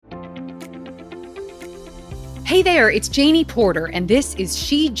Hey there, it's Janie Porter, and this is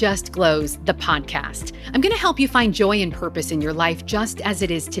She Just Glows, the podcast. I'm going to help you find joy and purpose in your life just as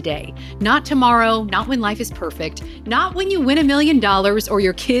it is today. Not tomorrow, not when life is perfect, not when you win $1 million or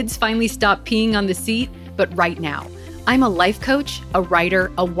your kids finally stop peeing on the seat, but right now. I'm a life coach, a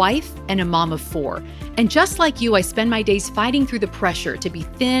writer, a wife, and a mom of 4. And just like you, I spend my days fighting through the pressure to be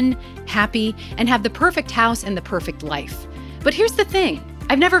thin, happy, and have the perfect house and the perfect life. But here's the thing,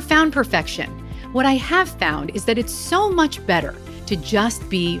 I've never found perfection. What I have found is that it's so much better to just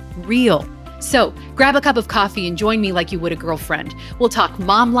be real. So grab a cup of coffee and join me like you would a girlfriend. We'll talk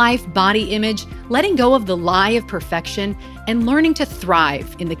mom life, body image, letting go of the lie of perfection, and learning to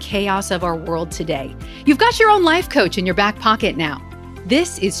thrive in the chaos of our world today. You've got your own life coach in your back pocket now.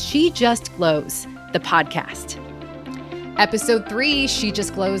 This is She Just Glows, the podcast. Episode 3, She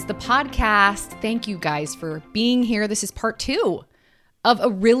Just Glows, the podcast. Thank you guys for being here. This is part 2 of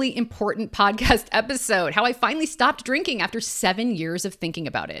a really important podcast episode, how I finally stopped drinking after 7 years of thinking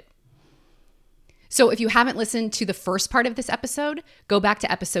about it. So if you haven't listened to the first part of this episode, go back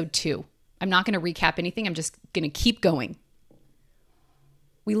to episode 2. I'm not going to recap anything. I'm just going to keep going.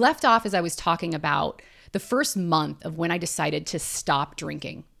 We left off as I was talking about the first month of when I decided to stop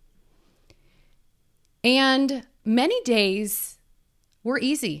drinking. And many days were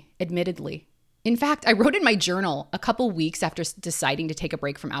easy, admittedly. In fact, I wrote in my journal a couple weeks after deciding to take a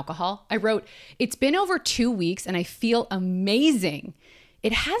break from alcohol. I wrote, "It's been over 2 weeks and I feel amazing.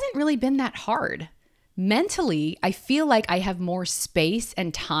 It hasn't really been that hard. Mentally, I feel like I have more space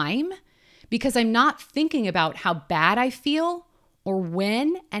and time because I'm not thinking about how bad I feel or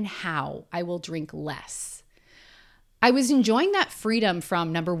when and how I will drink less." I was enjoying that freedom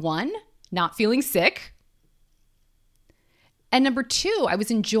from, number 1, not feeling sick. And number 2, I was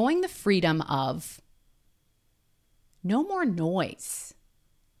enjoying the freedom of no more noise.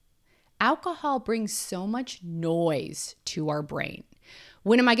 Alcohol brings so much noise to our brain.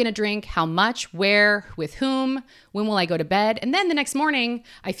 When am I going to drink? How much? Where? With whom? When will I go to bed? And then the next morning,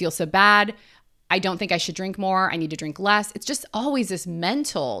 I feel so bad. I don't think I should drink more. I need to drink less. It's just always this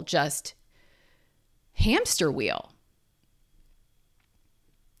mental, just hamster wheel.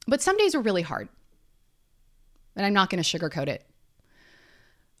 But some days were really hard. And I'm not going to sugarcoat it.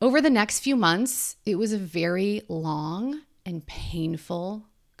 Over the next few months, it was a very long and painful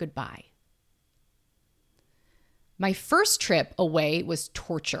goodbye. My first trip away was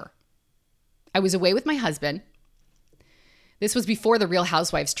torture. I was away with my husband. This was before the Real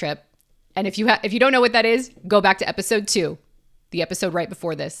Housewives trip. And if you don't know what that is, go back to episode 2, the episode right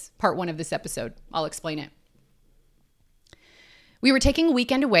before this, part 1 of this episode. I'll explain it. We were taking a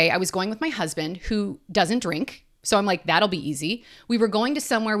weekend away. I was going with my husband, who doesn't drink. So I'm like, that'll be easy. We were going to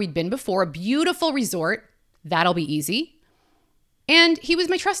somewhere we'd been before, a beautiful resort. That'll be easy. And he was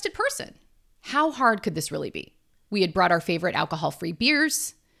my trusted person. How hard could this really be? We had brought our favorite alcohol-free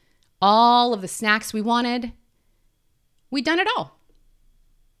beers, all of the snacks we wanted. We'd done it all.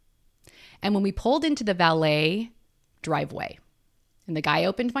 And when we pulled into the valet driveway and the guy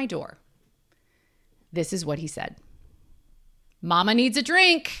opened my door, this is what he said. "Mama needs a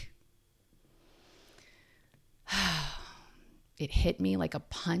drink." It hit me like a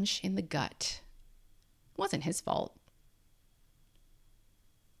punch in the gut. It wasn't his fault.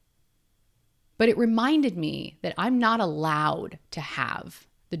 But it reminded me that I'm not allowed to have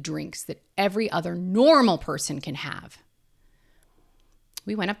the drinks that every other normal person can have.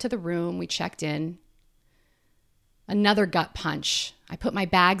 We went up to the room, we checked in. Another gut punch. I put my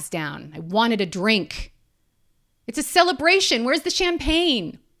bags down. I wanted a drink. It's a celebration. Where's the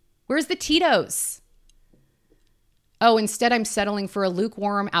champagne? Where's the Tito's? Oh, instead I'm settling for a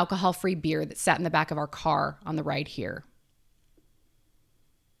lukewarm alcohol-free beer that sat in the back of our car on the ride here.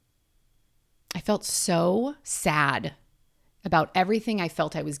 I felt so sad about everything I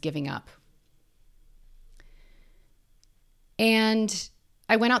felt I was giving up. And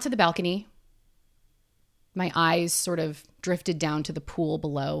I went out to the balcony. My eyes sort of drifted down to the pool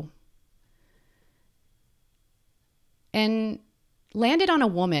below and landed on a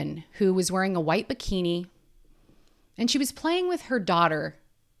woman who was wearing a white bikini, and she was playing with her daughter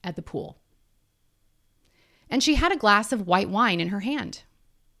at the pool. And she had a glass of white wine in her hand.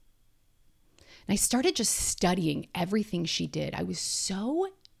 And I started just studying everything she did. I was so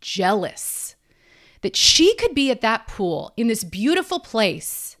jealous that she could be at that pool in this beautiful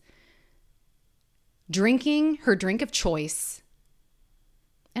place, drinking her drink of choice,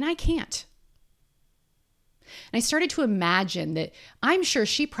 and I can't. And I started to imagine that I'm sure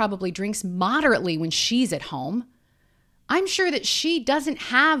she probably drinks moderately when she's at home. I'm sure that she doesn't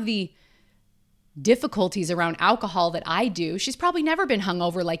have the difficulties around alcohol that I do. She's probably never been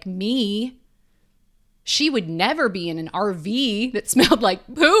hungover like me. She would never be in an RV that smelled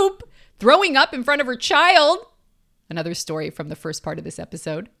like poop, throwing up in front of her child. Another story from the first part of this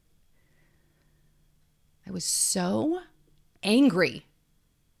episode. I was so angry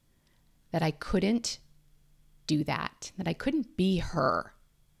that I couldn't do that I couldn't be her.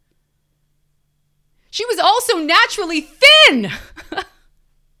 She was also naturally thin.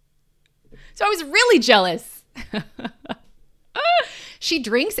 So I was really jealous. She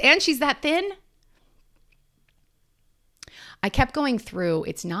drinks and she's that thin. I kept going through,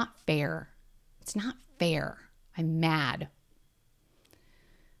 it's not fair. It's not fair. I'm mad.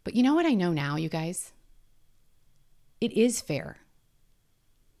 But you know what I know now, you guys? It is fair.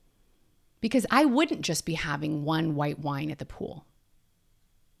 Because I wouldn't just be having one white wine at the pool.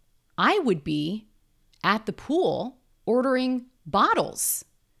 I would be at the pool ordering bottles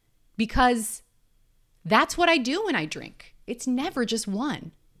because that's what I do when I drink. It's never just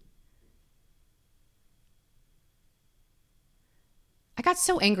one. I got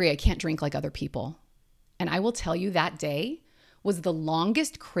so angry I can't drink like other people. And I will tell you that day was the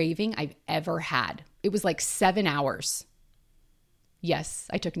longest craving I've ever had. It was like 7 hours. Yes,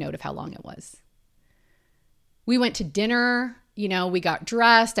 I took note of how long it was. We went to dinner, we got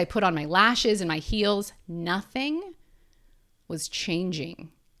dressed. I put on my lashes and my heels. Nothing was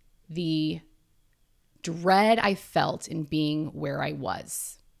changing the dread I felt in being where I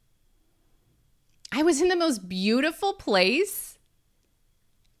was. I was in the most beautiful place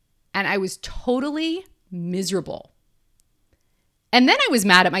and I was totally miserable. And then I was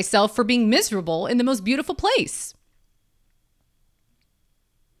mad at myself for being miserable in the most beautiful place.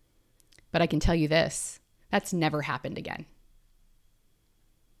 But I can tell you this, that's never happened again.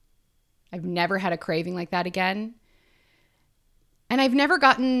 I've never had a craving like that again. And I've never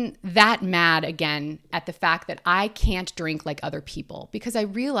gotten that mad again at the fact that I can't drink like other people because I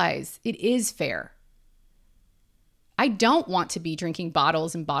realize it is fair. I don't want to be drinking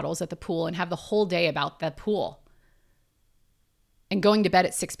bottles and bottles at the pool and have the whole day about the pool and going to bed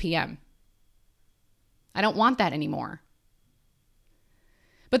at 6 p.m. I don't want that anymore.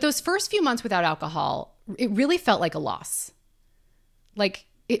 But those first few months without alcohol, it really felt like a loss. Like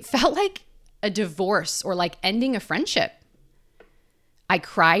it felt like a divorce or like ending a friendship. I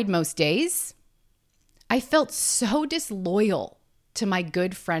cried most days. I felt so disloyal to my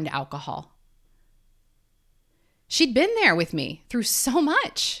good friend alcohol. She'd been there with me through so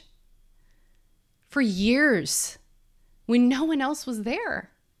much for years when no one else was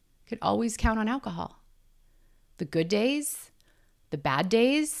there. Could always count on alcohol. The good days, the bad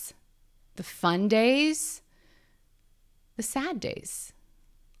days, the fun days, the sad days,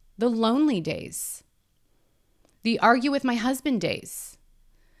 the lonely days, the argue with my husband days,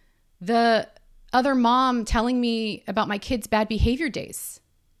 the other mom telling me about my kids' bad behavior days,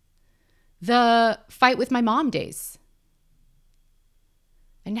 the fight with my mom days.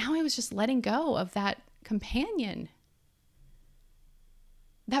 And now I was just letting go of that companion,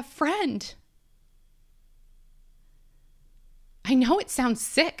 that friend. I know it sounds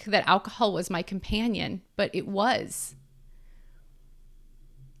sick that alcohol was my companion, but it was.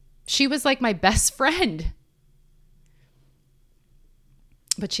 She was like my best friend.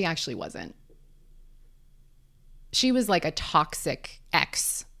 But she actually wasn't. She was like a toxic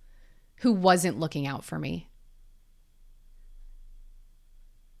ex who wasn't looking out for me.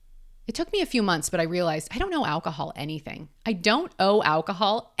 It took me a few months, but I realized I don't owe alcohol anything. I don't owe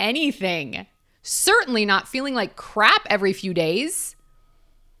alcohol anything. Certainly not feeling like crap every few days.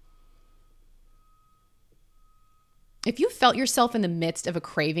 If you felt yourself in the midst of a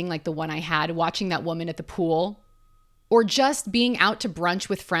craving like the one I had watching that woman at the pool, or just being out to brunch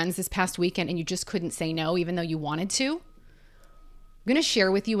with friends this past weekend and you just couldn't say no even though you wanted to, I'm going to share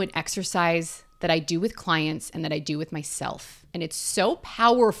with you an exercise that I do with clients and that I do with myself. And it's so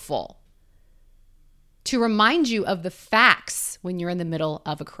powerful to remind you of the facts when you're in the middle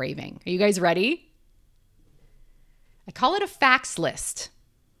of a craving. Are you guys ready? I call it a facts list.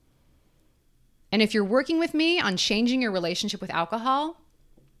 And if you're working with me on changing your relationship with alcohol,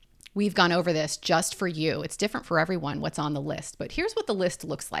 we've gone over this just for you. It's different for everyone what's on the list, but here's what the list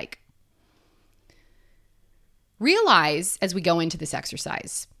looks like. Realize as we go into this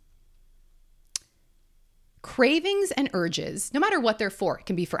exercise, cravings and urges, no matter what they're for, it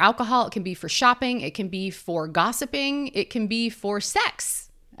can be for alcohol, it can be for shopping, it can be for gossiping, it can be for sex.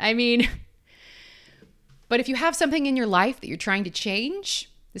 But if you have something in your life that you're trying to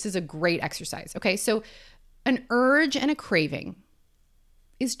change, this is a great exercise. Okay, so an urge and a craving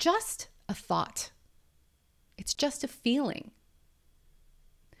is just a thought. It's just a feeling.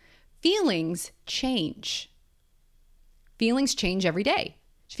 Feelings change. Feelings change every day.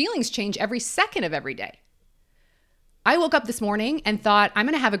 Feelings change every second of every day. I woke up this morning and thought, I'm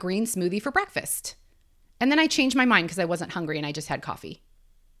going to have a green smoothie for breakfast. And then I changed my mind because I wasn't hungry and I just had coffee.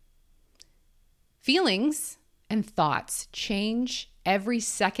 Feelings and thoughts change every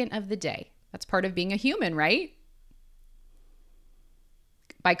second of the day. That's part of being a human, right?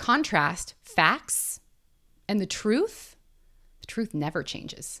 By contrast, facts and the truth never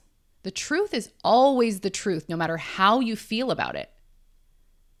changes. The truth is always the truth, no matter how you feel about it.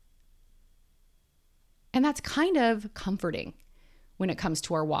 And that's kind of comforting when it comes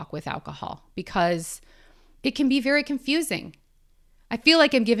to our walk with alcohol, because it can be very confusing. I feel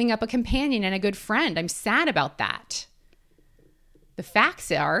like I'm giving up a companion and a good friend. I'm sad about that. The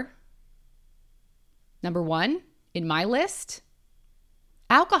facts are, number one, in my list,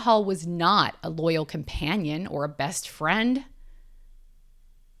 alcohol was not a loyal companion or a best friend.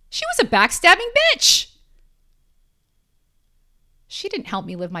 She was a backstabbing bitch. She didn't help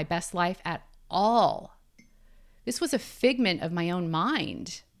me live my best life at all. This was a figment of my own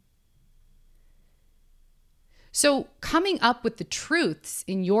mind. So, coming up with the truths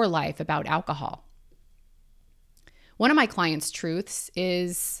in your life about alcohol. One of my clients' truths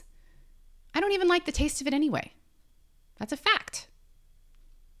is, I don't even like the taste of it anyway. That's a fact.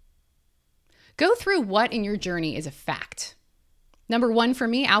 Go through what in your journey is a fact. Number one, for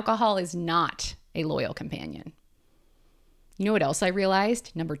me, alcohol is not a loyal companion. You know what else I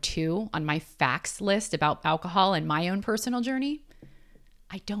realized? Number two on my facts list about alcohol and my own personal journey?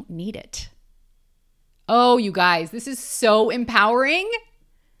 I don't need it. Oh, you guys, this is so empowering.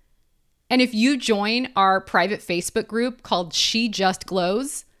 And if you join our private Facebook group called She Just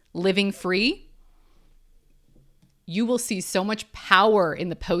Glows, Living Free, you will see so much power in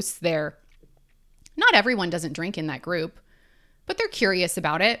the posts there. Not everyone doesn't drink in that group, but they're curious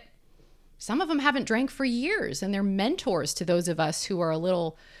about it. Some of them haven't drank for years, and they're mentors to those of us who are a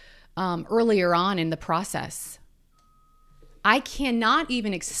little earlier on in the process. I cannot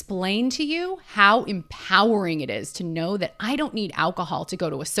even explain to you how empowering it is to know that I don't need alcohol to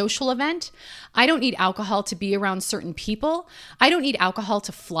go to a social event. I don't need alcohol to be around certain people. I don't need alcohol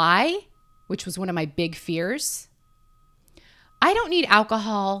to fly, which was one of my big fears. I don't need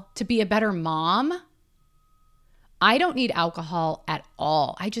alcohol to be a better mom. I don't need alcohol at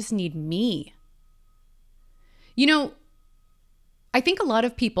all. I just need me. You know, I think a lot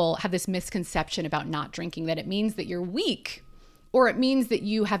of people have this misconception about not drinking, that it means that you're weak or it means that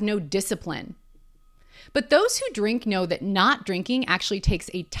you have no discipline. But those who drink know that not drinking actually takes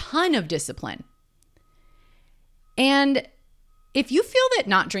a ton of discipline. And if you feel that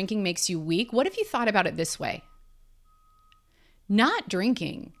not drinking makes you weak, what if you thought about it this way? Not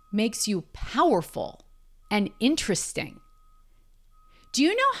drinking makes you powerful and interesting. Do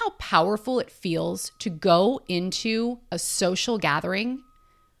you know how powerful it feels to go into a social gathering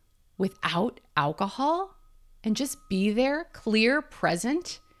without alcohol and just be there, clear,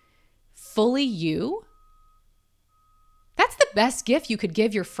 present, fully you? That's the best gift you could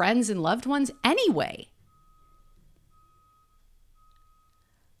give your friends and loved ones anyway.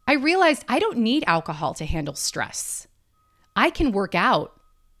 I realized I don't need alcohol to handle stress. I can work out.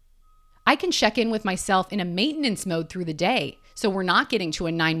 I can check in with myself in a maintenance mode through the day, so we're not getting to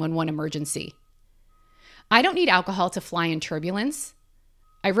a 911 emergency. I don't need alcohol to fly in turbulence.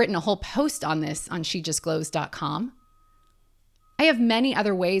 I've written a whole post on this on shejustglows.com. I have many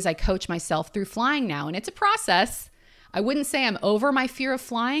other ways I coach myself through flying now, and it's a process. I wouldn't say I'm over my fear of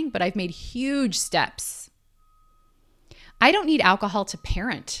flying, but I've made huge steps. I don't need alcohol to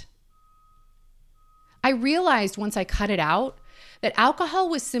parent. I realized once I cut it out that alcohol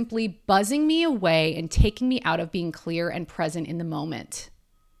was simply buzzing me away and taking me out of being clear and present in the moment.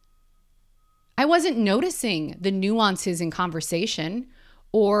 I wasn't noticing the nuances in conversation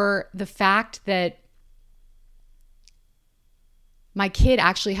or the fact that my kid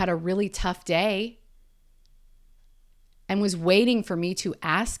actually had a really tough day and was waiting for me to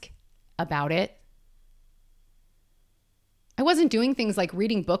ask about it. I wasn't doing things like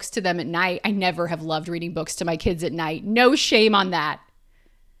reading books to them at night. I never have loved reading books to my kids at night. No shame on that.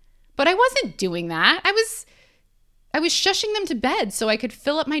 But I wasn't doing that. I was shushing them to bed so I could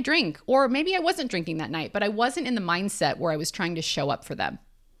fill up my drink. Or maybe I wasn't drinking that night, but I wasn't in the mindset where I was trying to show up for them.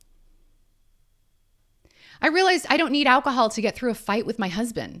 I realized I don't need alcohol to get through a fight with my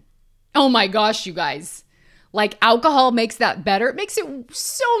husband. Oh my gosh, you guys. Like, alcohol makes that better. It makes it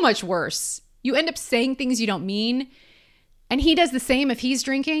so much worse. You end up saying things you don't mean, and he does the same if he's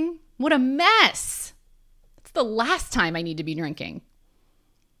drinking. What a mess. It's the last time I need to be drinking.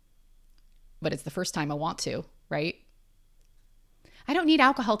 But it's the first time I want to, right? I don't need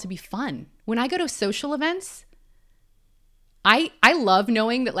alcohol to be fun. When I go to social events, I love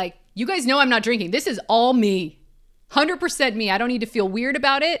knowing that, like, you guys know I'm not drinking. This is all me. 100% me. I don't need to feel weird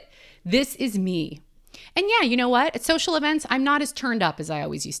about it. This is me. And yeah, you know what? At social events, I'm not as turned up as I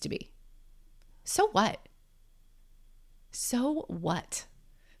always used to be. So what? So what?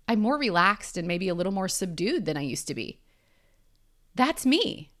 I'm more relaxed and maybe a little more subdued than I used to be. That's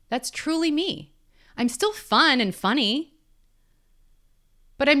me. That's truly me. I'm still fun and funny,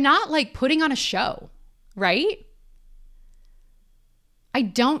 but I'm not like putting on a show, right? I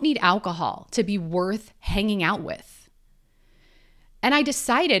don't need alcohol to be worth hanging out with. And I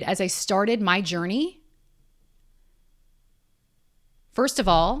decided as I started my journey, first of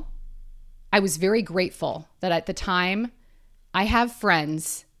all, I was very grateful that at the time I have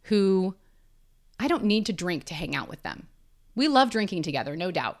friends who I don't need to drink to hang out with them. We love drinking together,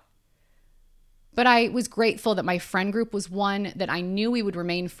 no doubt. But I was grateful that my friend group was one that I knew we would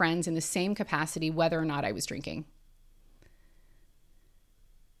remain friends in the same capacity whether or not I was drinking.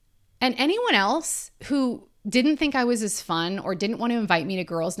 And anyone else who didn't think I was as fun or didn't want to invite me to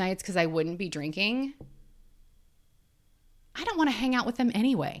girls' nights because I wouldn't be drinking, I don't want to hang out with them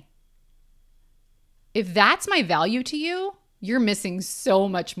anyway. If that's my value to you, you're missing so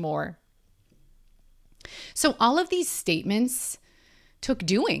much more. So all of these statements took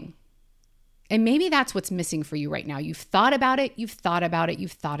doing. And maybe that's what's missing for you right now. You've thought about it, you've thought about it,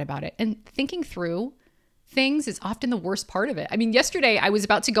 you've thought about it. And thinking through things is often the worst part of it. I mean, yesterday I was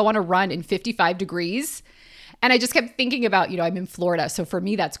about to go on a run in 55 degrees. And I just kept thinking about, I'm in Florida. So for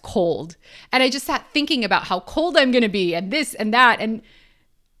me, that's cold. And I just sat thinking about how cold I'm going to be and this and that. And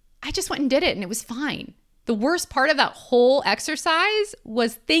I just went and did it and it was fine. The worst part of that whole exercise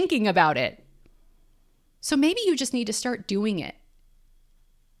was thinking about it. So maybe you just need to start doing it.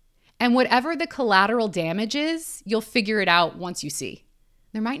 And whatever the collateral damage is, you'll figure it out once you see.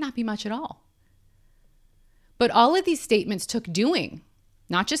 There might not be much at all. But all of these statements took doing,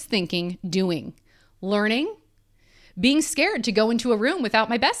 not just thinking, doing, learning, being scared to go into a room without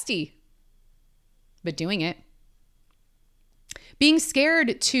my bestie, but doing it. Being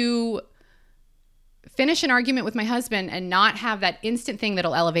scared to finish an argument with my husband and not have that instant thing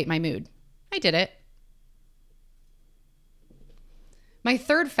that'll elevate my mood. I did it. My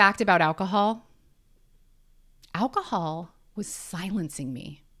third fact about alcohol was silencing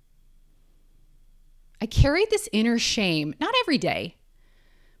me. I carried this inner shame, not every day,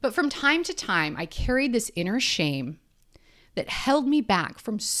 but from time to time, I carried this inner shame that held me back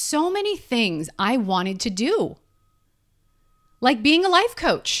from so many things I wanted to do, like being a life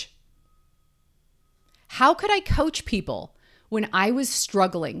coach. How could I coach people when I was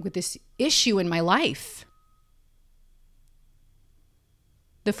struggling with this issue in my life?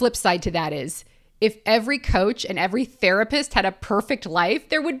 The flip side to that is, if every coach and every therapist had a perfect life,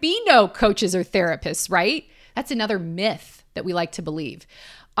 there would be no coaches or therapists, right? That's another myth that we like to believe.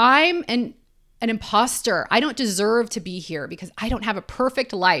 I'm an imposter. I don't deserve to be here because I don't have a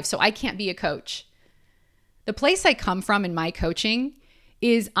perfect life, so I can't be a coach. The place I come from in my coaching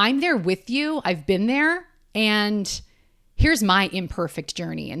is I'm there with you. I've been there, and here's my imperfect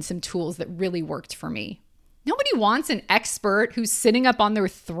journey and some tools that really worked for me. Nobody wants an expert who's sitting up on their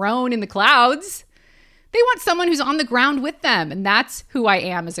throne in the clouds. They want someone who's on the ground with them, and that's who I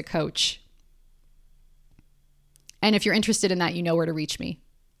am as a coach. And if you're interested in that, you know where to reach me.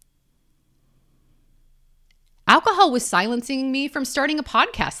 Alcohol was silencing me from starting a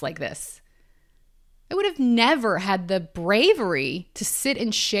podcast like this. I would have never had the bravery to sit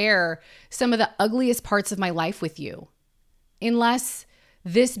and share some of the ugliest parts of my life with you unless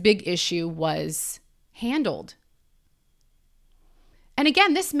this big issue was handled. And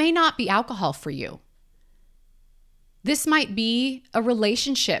again, this may not be alcohol for you. This might be a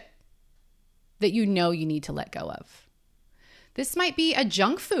relationship that you know you need to let go of. This might be a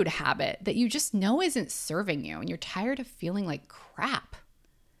junk food habit that you just know isn't serving you and you're tired of feeling like crap.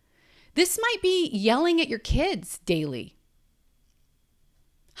 This might be yelling at your kids daily,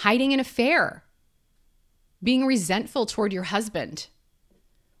 hiding an affair, being resentful toward your husband.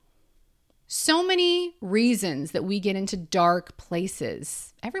 So many reasons that we get into dark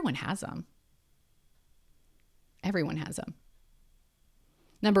places. Everyone has them. Everyone has them.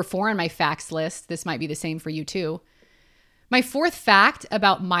 Number 4 on my facts list, this might be the same for you too. My fourth fact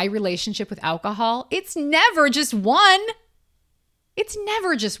about my relationship with alcohol, it's never just one. It's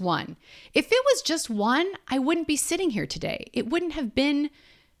never just one. If it was just one, I wouldn't be sitting here today. It wouldn't have been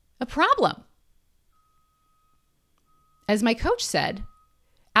a problem. As my coach said,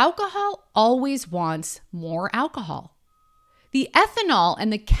 alcohol always wants more alcohol. The ethanol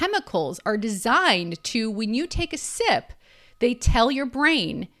and the chemicals are designed to, when you take a sip, they tell your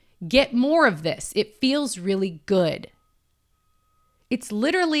brain, get more of this. It feels really good. It's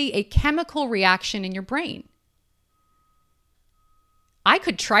literally a chemical reaction in your brain. I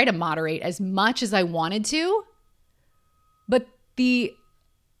could try to moderate as much as I wanted to, but the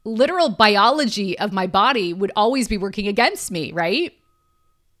literal biology of my body would always be working against me, right?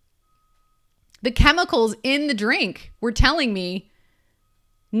 The chemicals in the drink were telling me,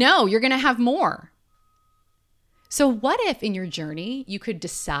 no, you're going to have more. So what if in your journey you could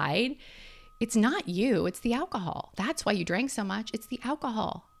decide it's not you, it's the alcohol. That's why you drank so much. It's the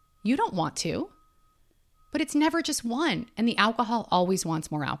alcohol. You don't want to, but it's never just one. And the alcohol always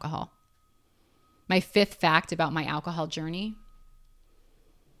wants more alcohol. My fifth fact about my alcohol journey: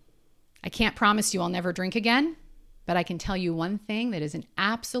 I can't promise you I'll never drink again, but I can tell you one thing that is an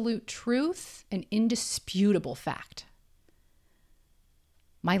absolute truth, an indisputable fact.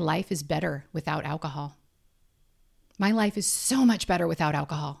 My life is better without alcohol. My life is so much better without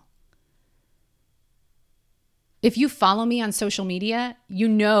alcohol. If you follow me on social media, you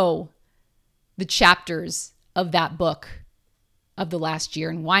know the chapters of that book of the last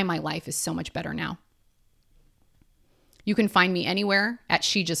year and why my life is so much better now. You can find me anywhere at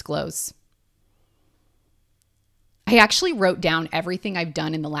She Just Glows. I actually wrote down everything I've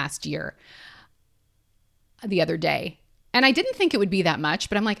done in the last year the other day. And I didn't think it would be that much,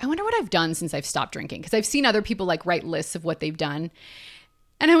 but I'm like, I wonder what I've done since I've stopped drinking. Because I've seen other people like write lists of what they've done.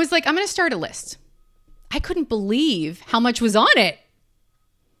 And I was like, I'm going to start a list. I couldn't believe how much was on it.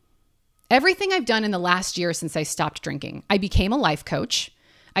 Everything I've done in the last year since I stopped drinking. I became a life coach.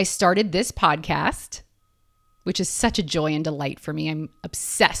 I started this podcast, which is such a joy and delight for me. I'm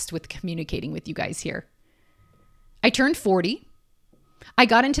obsessed with communicating with you guys here. I turned 40. I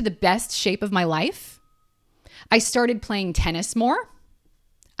got into the best shape of my life. I started playing tennis more.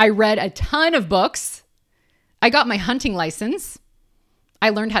 I read a ton of books. I got my hunting license.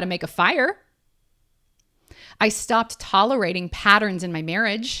 I learned how to make a fire. I stopped tolerating patterns in my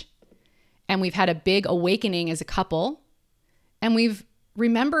marriage. And we've had a big awakening as a couple. And we've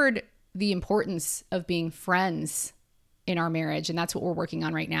remembered the importance of being friends in our marriage. And that's what we're working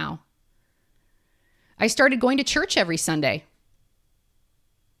on right now. I started going to church every Sunday.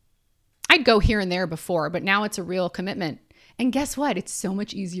 I'd go here and there before, but now it's a real commitment. And guess what? It's so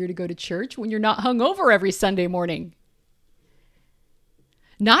much easier to go to church when you're not hungover every Sunday morning.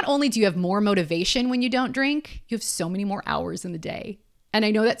 Not only do you have more motivation when you don't drink, you have so many more hours in the day. And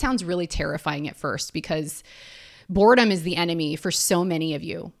I know that sounds really terrifying at first because boredom is the enemy for so many of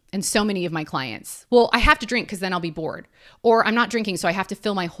you and so many of my clients. Well, I have to drink because then I'll be bored. Or I'm not drinking, so I have to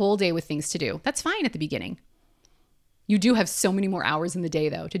fill my whole day with things to do. That's fine at the beginning. You do have so many more hours in the day,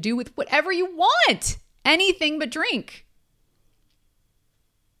 though, to do with whatever you want. Anything but drink.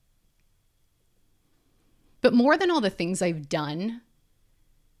 But more than all the things I've done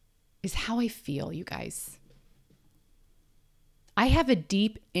is how I feel, you guys. I have a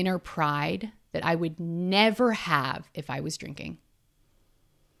deep inner pride that I would never have if I was drinking.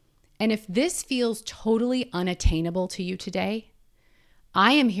 And if this feels totally unattainable to you today,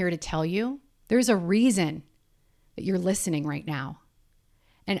 I am here to tell you there's a reason that you're listening right now.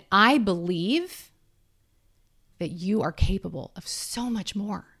 And I believe that you are capable of so much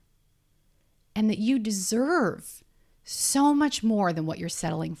more and that you deserve so much more than what you're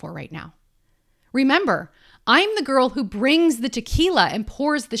settling for right now. Remember, I'm the girl who brings the tequila and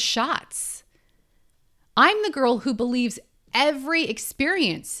pours the shots. I'm the girl who believes every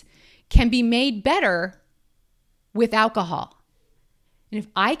experience can be made better with alcohol. And if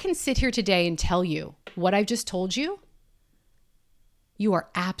I can sit here today and tell you what I've just told you, you are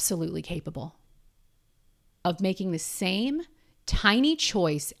absolutely capable of making the same tiny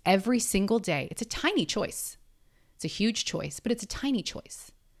choice every single day. It's a tiny choice. It's a huge choice, but it's a tiny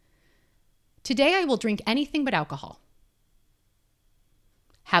choice. Today, I will drink anything but alcohol.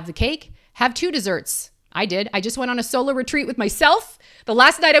 Have the cake, have 2 desserts. I did. I just went on a solo retreat with myself. The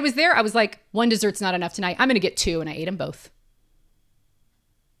last night I was there, I was like, 1 dessert's not enough tonight. I'm going to get 2, and I ate them both.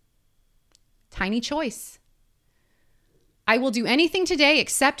 Tiny choice. I will do anything today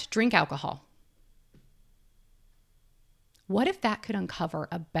except drink alcohol. What if that could uncover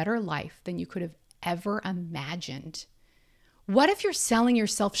a better life than you could have ever imagined? What if you're selling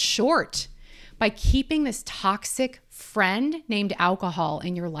yourself short by keeping this toxic friend named alcohol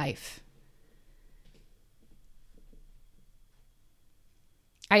in your life?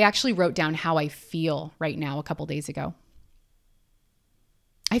 I actually wrote down how I feel right now a couple days ago.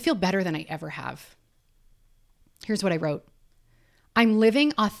 I feel better than I ever have. Here's what I wrote. I'm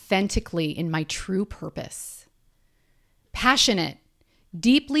living authentically in my true purpose. Passionate,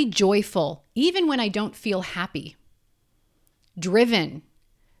 deeply joyful, even when I don't feel happy. Driven,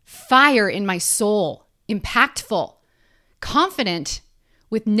 fire in my soul, impactful, confident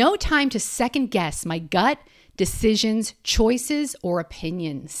with no time to second guess my gut, decisions, choices, or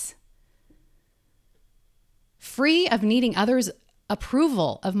opinions. Free of needing others'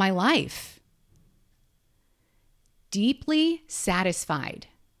 approval of my life. Deeply satisfied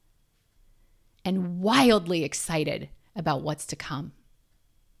and wildly excited about what's to come.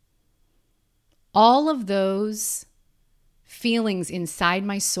 All of those feelings inside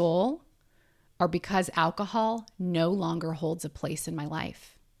my soul are because alcohol no longer holds a place in my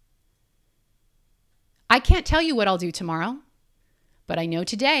life. I can't tell you what I'll do tomorrow, but I know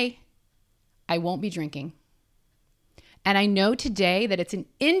today I won't be drinking. And I know today that it's an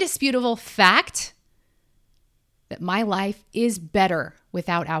indisputable fact that my life is better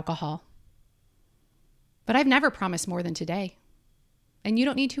without alcohol. But I've never promised more than today. And you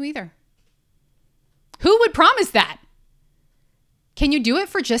don't need to either. Who would promise that? Can you do it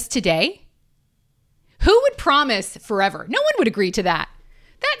for just today? Who would promise forever? No one would agree to that.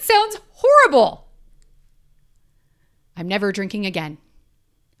 That sounds horrible. I'm never drinking again.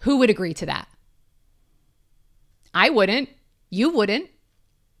 Who would agree to that? I wouldn't. You wouldn't.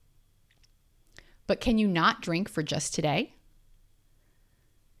 But can you not drink for just today?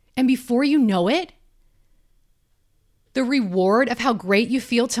 And before you know it, the reward of how great you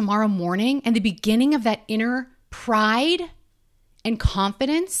feel tomorrow morning and the beginning of that inner pride and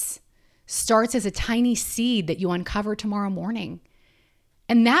confidence starts as a tiny seed that you uncover tomorrow morning.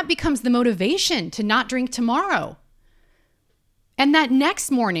 And that becomes the motivation to not drink tomorrow. And that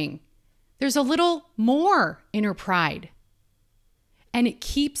next morning, there's a little more inner pride. And it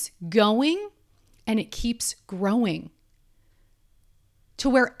keeps going and it keeps growing to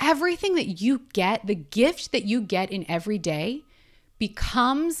where everything that you get, the gift that you get in every day,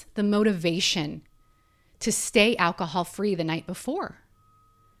 becomes the motivation to stay alcohol-free the night before.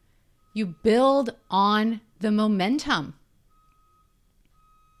 You build on the momentum.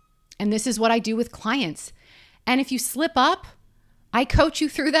 And this is what I do with clients. And if you slip up, I coach you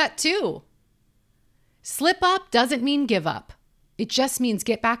through that too. Slip up doesn't mean give up. It just means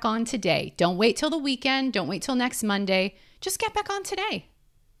get back on today. Don't wait till the weekend. Don't wait till next Monday. Just get back on today.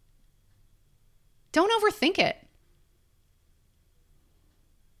 Don't overthink it.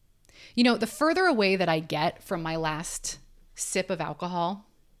 You know, the further away that I get from my last sip of alcohol,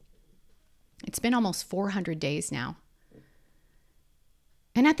 it's been almost 400 days now.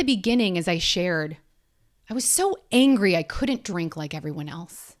 And at the beginning, as I shared, I was so angry I couldn't drink like everyone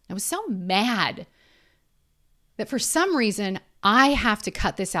else. I was so mad that for some reason, I have to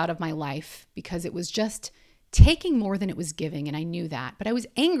cut this out of my life because it was just taking more than it was giving, and I knew that. But I was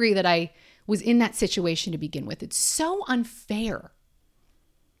angry that I was in that situation to begin with. It's so unfair.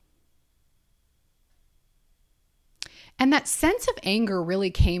 And that sense of anger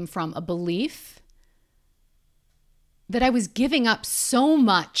really came from a belief that I was giving up so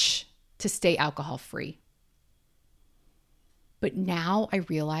much to stay alcohol-free. But now I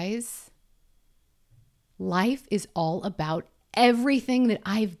realize life is all about everything that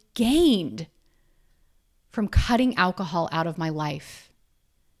I've gained from cutting alcohol out of my life.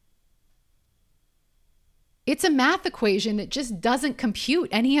 It's a math equation that just doesn't compute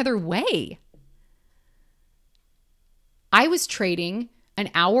any other way. I was trading an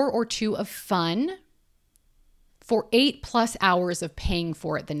hour or two of fun for 8+ hours of paying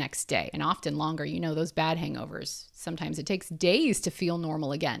for it the next day, and often longer. You know, those bad hangovers. Sometimes it takes days to feel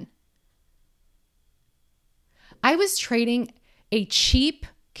normal again. I was trading a cheap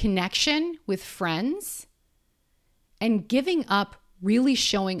connection with friends and giving up really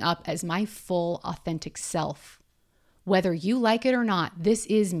showing up as my full, authentic self. Whether you like it or not, this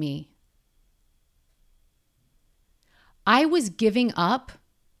is me. I was giving up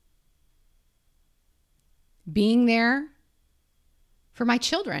being there for my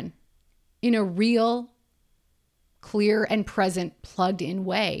children in a real, clear and present, plugged in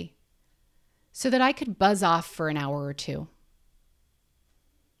way so that I could buzz off for an hour or two.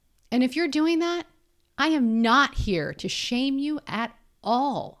 And if you're doing that, I am not here to shame you at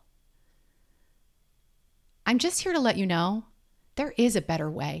all. I'm just here to let you know there is a better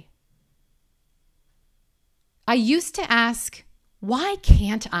way. I used to ask, why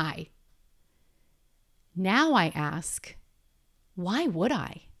can't I? Now I ask, why would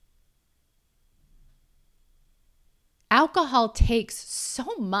I? Alcohol takes so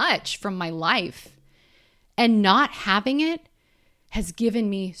much from my life, and not having it has given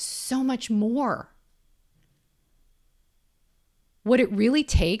me so much more. What it really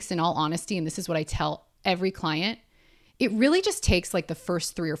takes, in all honesty, and this is what I tell every client, it really just takes like the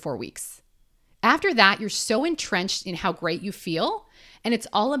first 3 or 4 weeks. After that, you're so entrenched in how great you feel, and it's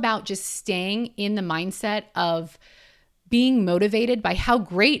all about just staying in the mindset of being motivated by how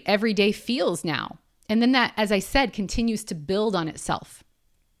great every day feels now. And then that, as I said, continues to build on itself.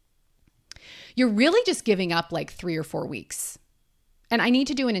 You're really just giving up like 3 or 4 weeks. And I need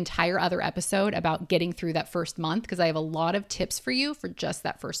to do an entire other episode about getting through that first month because I have a lot of tips for you for just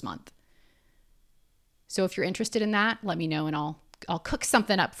that first month. So if you're interested in that, let me know and I'll cook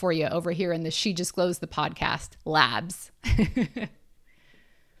something up for you over here in the She Just Glows the podcast labs.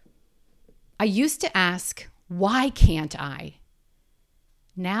 I used to ask, why can't I?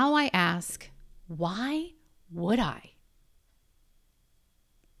 Now I ask, why would I?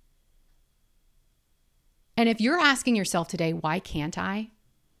 And if you're asking yourself today, why can't I?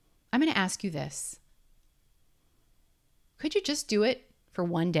 I'm going to ask you this. Could you just do it for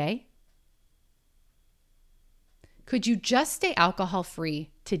one day? Could you just stay alcohol-free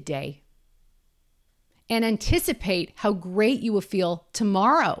today and anticipate how great you will feel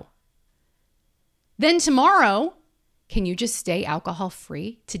tomorrow? Then tomorrow, can you just stay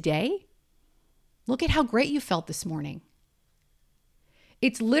alcohol-free today? Look at how great you felt this morning.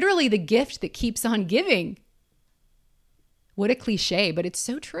 It's literally the gift that keeps on giving. What a cliche, but it's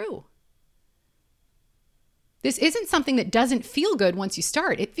so true. This isn't something that doesn't feel good once you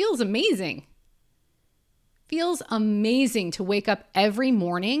start. It feels amazing. Feels amazing to wake up every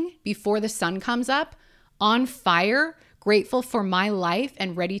morning before the sun comes up, on fire, grateful for my life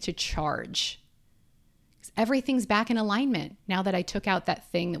and ready to charge. Because everything's back in alignment now that I took out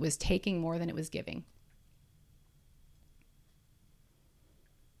that thing that was taking more than it was giving.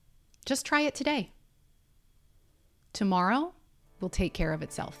 Just try it today. Tomorrow will take care of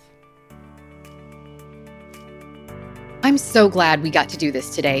itself. I'm so glad we got to do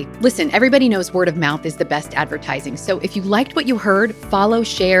this today. Listen, everybody knows word of mouth is the best advertising. So if you liked what you heard, follow,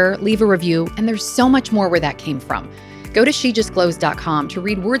 share, leave a review, and there's so much more where that came from. Go to shejustglows.com to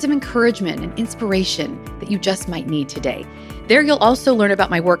read words of encouragement and inspiration that you just might need today. There you'll also learn about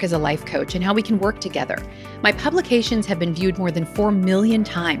my work as a life coach and how we can work together. My publications have been viewed more than 4 million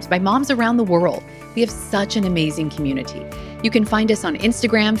times by moms around the world. We have such an amazing community. You can find us on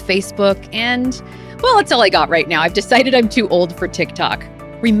Instagram, Facebook, and, well, that's all I got right now. I've decided I'm too old for TikTok.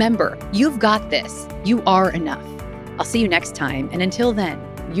 Remember, you've got this. You are enough. I'll see you next time. And until then,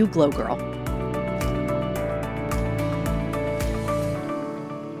 you glow, girl.